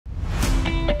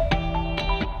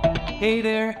Hey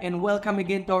there and welcome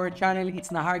again to our channel. It's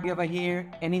Nahar Geva here,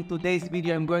 and in today's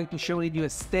video I'm going to show you a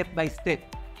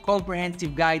step-by-step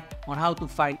comprehensive guide on how to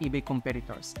find eBay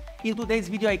competitors. In today's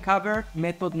video I cover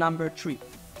method number 3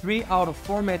 out of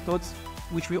 4 methods,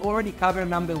 which we already covered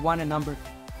number 1 and number 2.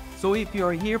 So if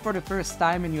you're here for the first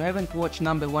time and you haven't watched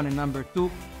number 1 and number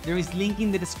 2, there is link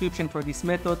in the description for this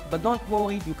method, but don't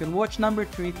worry, you can watch number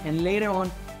 3 and later on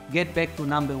get back to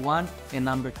number 1 and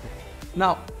number 2.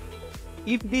 Now,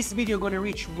 if this video gonna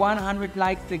reach 100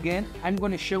 likes again, I'm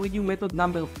gonna share with you method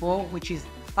number 4, which is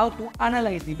how to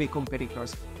analyze eBay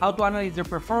competitors, how to analyze their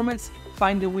performance,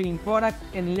 find the winning product,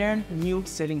 and learn new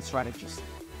selling strategies.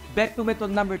 Back to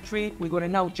method number 3, we're gonna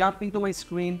now jump into my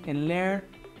screen and learn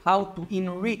how to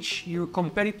enrich your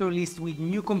competitor list with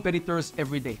new competitors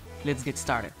every day. Let's get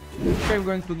started. Here I'm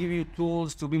going to give you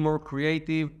tools to be more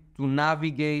creative, to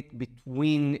navigate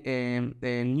between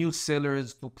new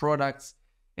sellers to products,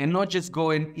 and not just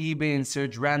go in eBay and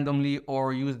search randomly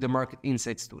or use the market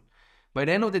insights tool. By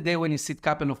the end of the day, when you sit a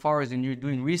couple of hours and you're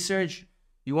doing research,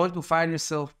 you want to find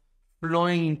yourself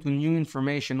flowing into new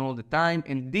information all the time,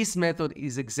 and this method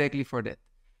is exactly for that.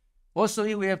 Also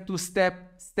here we have 2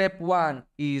 steps. Step 1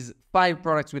 is 5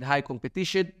 products with high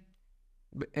competition.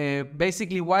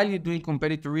 Basically, while you're doing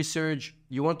competitor research,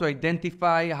 you want to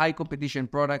identify high competition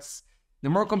products. The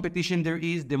more competition there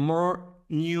is, the more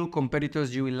new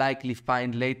competitors you will likely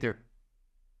find later.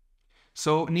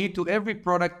 So near to every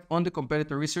product on the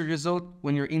competitor research result,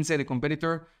 when you're inside a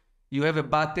competitor, you have a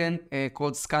button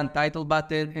called scan title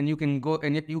button, and you can go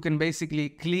and you can basically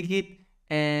click it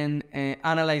and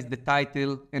analyze the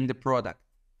title and the product.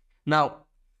 Now,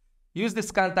 use the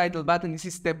scan title button. This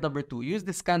is step number 2. Use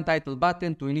the scan title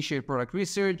button to initiate product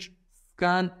research.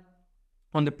 Scan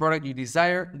on the product you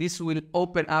desire. This will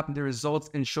open up the results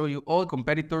and show you all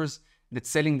competitors that's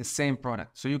selling the same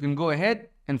product. So you can go ahead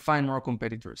and find more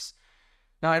competitors.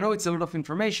 Now I know it's a lot of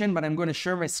information, but I'm going to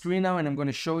share my screen now and I'm going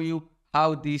to show you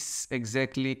how this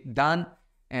exactly done.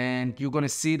 And you're going to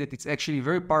see that it's actually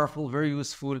very powerful, very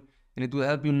useful, and it will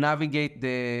help you navigate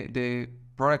the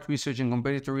product research and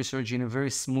competitor research in a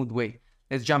very smooth way.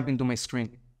 Let's jump into my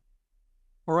screen.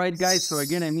 Alright guys, so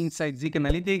again I'm inside ZIK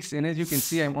Analytics, and as you can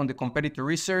see I'm on the competitor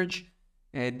research.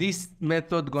 This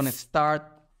method gonna start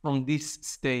from this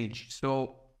stage.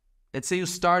 So let's say you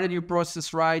started your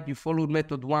process right, you followed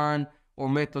method 1 or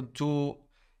method 2,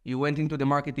 you went into the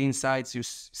market insights, you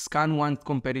scan 1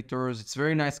 competitors, it's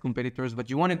very nice competitors, but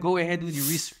you want to go ahead with your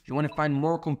research, you want to find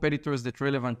more competitors that are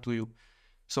relevant to you.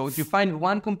 So if you find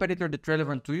 1 competitor that's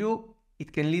relevant to you,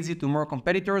 it can lead you to more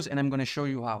competitors, and I'm going to show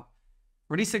you how.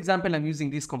 For this example, I'm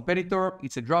using this competitor.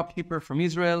 It's a dropshipper from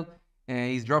Israel.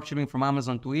 He's dropshipping from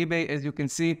Amazon to eBay, as you can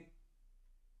see.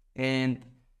 And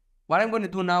what I'm going to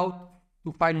do now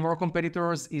to find more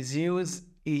competitors is use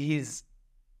his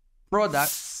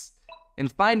products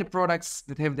and find the products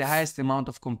that have the highest amount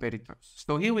of competitors.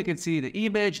 So here we can see the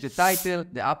image, the title,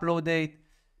 the upload date,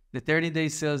 the 30-day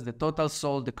sales, the total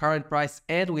sold, the current price,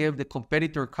 and we have the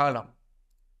competitor column.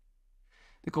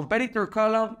 The competitor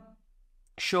column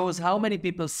shows how many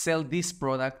people sell this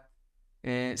product,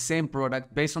 same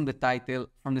product, based on the title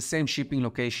from the same shipping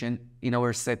location in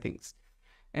our settings.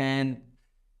 And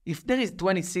if there is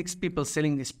 26 people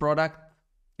selling this product,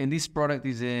 and this product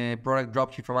is a product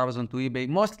dropship from Amazon to eBay,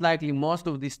 most likely most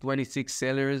of these 26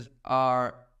 sellers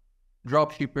are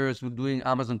dropshippers who are doing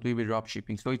Amazon to eBay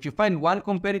dropshipping. So if you find 1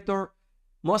 competitor,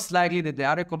 most likely that the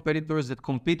other competitors that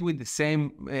compete with the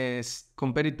same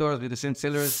competitors, with the same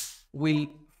sellers, will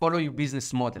follow your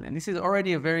business model. And this is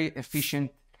already a very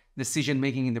efficient decision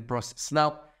making in the process.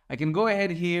 Now, I can go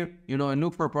ahead here, and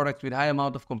look for products with high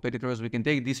amount of competitors. We can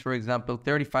take this, for example,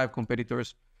 35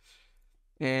 competitors.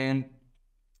 And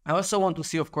I also want to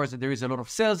see, of course, that there is a lot of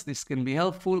sales. This can be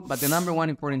helpful, but the number 1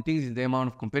 important thing is the amount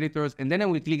of competitors. And then I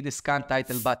will click the scan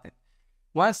title button.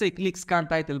 Once I click scan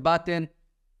title button,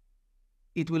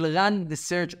 it will run the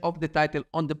search of the title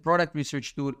on the product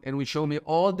research tool and will show me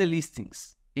all the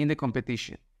listings in the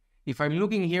competition. If I'm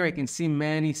looking here, I can see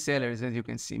many sellers, as you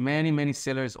can see, many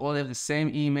sellers all have the same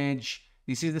image.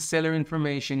 This is the seller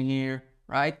information here,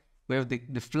 right? We have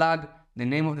the flag, the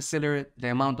name of the seller, the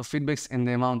amount of feedbacks, and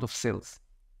the amount of sales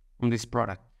from this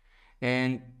product.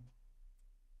 And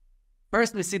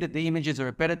first, we see that the images are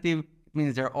repetitive. It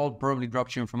means they're all probably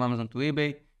dropshipping from Amazon to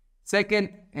eBay. Second,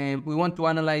 we want to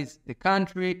analyze the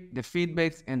country, the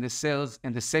feedbacks, and the sales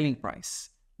and the selling price.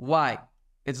 Why?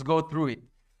 Let's go through it.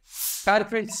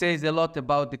 Country says a lot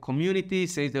about the community,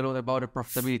 says a lot about the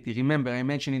profitability. Remember, I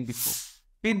mentioned it before.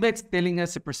 Feedback's telling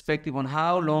us a perspective on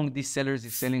how long this seller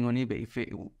is selling on eBay.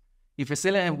 If a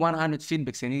seller has 100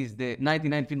 feedbacks and he's the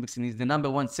 99 feedbacks and he's the number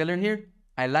 1 seller here,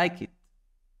 I like it.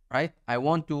 right? I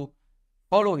want to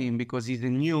follow him because he's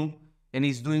new and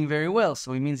he's doing very well.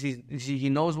 So it means he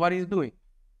knows what he's doing.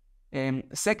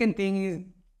 Second thing is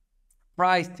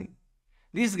pricing.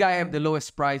 This guy have the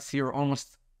lowest price here,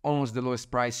 almost the lowest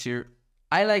price here.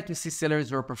 I like to see sellers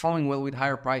who are performing well with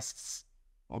higher prices,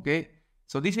 okay?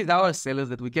 So this is our sellers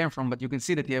that we came from, but you can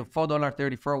see that he have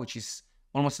 $4.34, which is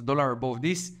almost $1 above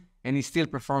this, and he's still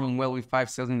performing well with 5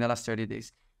 sales in the last 30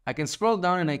 days. I can scroll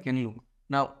down and I can look.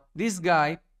 Now, this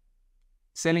guy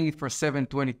selling it for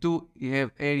 $7.22, he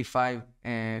have 85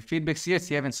 feedbacks. Yes,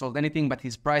 he haven't sold anything, but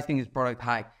he's pricing his product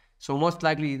high. So most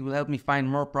likely it will help me find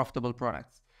more profitable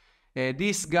products.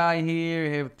 This guy here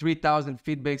have 3,000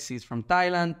 feedbacks. He's from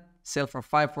Thailand, sell for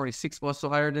 $5.46, also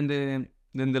higher than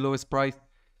the lowest price.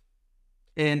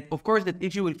 And of course, that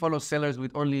if you will follow sellers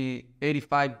with only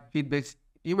 85 feedbacks,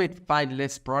 you may find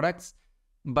less products,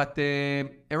 but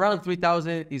around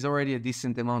 3,000 is already a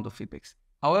decent amount of feedbacks.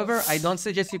 However, I don't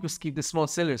suggest you to skip the small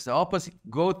sellers. The opposite,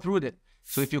 go through that.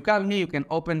 So if you come here, you can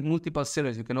open multiple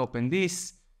sellers. You can open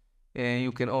this, and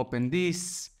you can open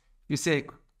this. You say,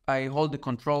 I hold the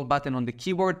control button on the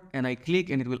keyboard and I click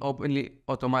and it will open it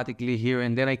automatically here,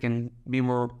 and then I can be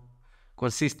more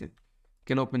consistent. You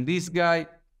can open this guy,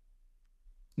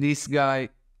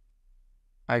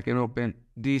 I can open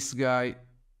this guy,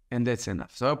 and that's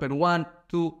enough. So I open 1,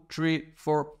 2, 3,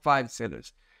 4, 5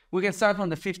 sellers. We can start from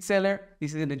the 5th seller.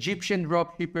 This is an Egyptian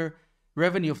dropshipper,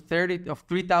 revenue of $3,000,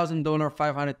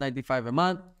 $595 a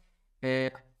month,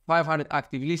 500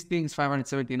 active listings,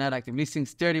 579 active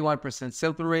listings, 31%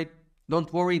 sell-through rate.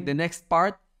 Don't worry, the next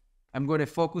part, I'm going to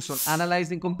focus on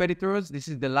analyzing competitors. This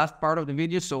is the last part of the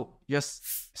video, so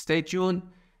just stay tuned,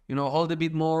 hold a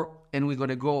bit more, and we're going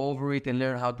to go over it and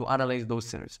learn how to analyze those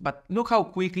sellers. But look how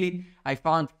quickly I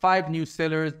found 5 new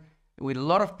sellers with a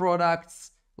lot of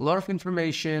products, a lot of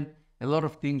information, a lot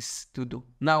of things to do.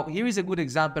 Now, here is a good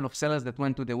example of sellers that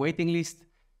went to the waiting list.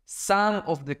 Some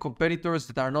of the competitors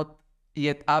that are not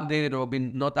yet updated or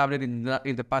been not updated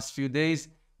in the past few days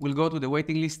will go to the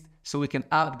waiting list so we can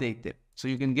update them, so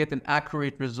you can get an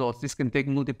accurate result. This can take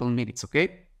multiple minutes,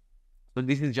 okay? So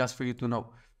this is just for you to know.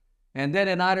 And then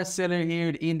another seller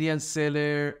here, the Indian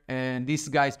seller, and this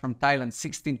guy's from Thailand,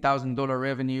 $16,000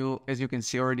 revenue. As you can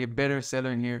see, already a better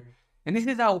seller in here. And this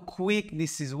is how quick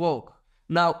this is work.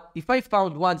 Now, if I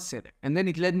found one seller and then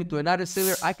it led me to another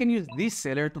seller, I can use this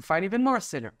seller to find even more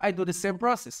seller. I do the same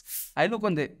process. I look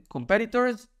on the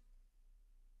competitors,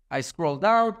 I scroll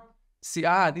down, see,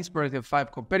 this product has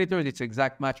 5 competitors, it's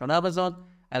exact match on Amazon.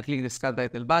 I'll click the scan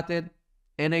title button.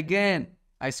 And again,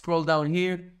 I scroll down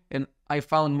here and I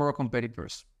found more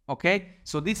competitors. Okay,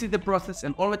 so this is the process,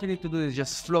 and all what you need to do is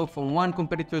just flow from one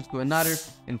competitor to another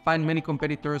and find many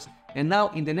competitors. And now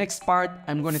in the next part,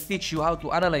 I'm going to teach you how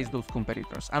to analyze those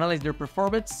competitors, analyze their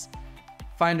performance,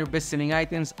 find their best-selling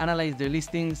items, analyze their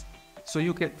listings, so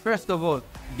you can first of all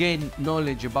gain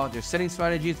knowledge about their selling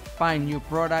strategies, find new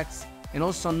products, and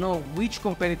also know which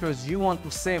competitors you want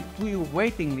to save to your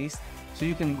waiting list, so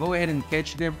you can go ahead and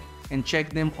catch them and check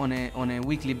them on a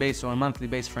weekly basis or a monthly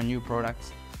basis for new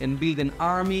products, and build an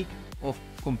army of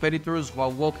competitors who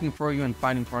are working for you and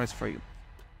finding products for you.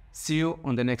 See you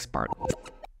on the next part.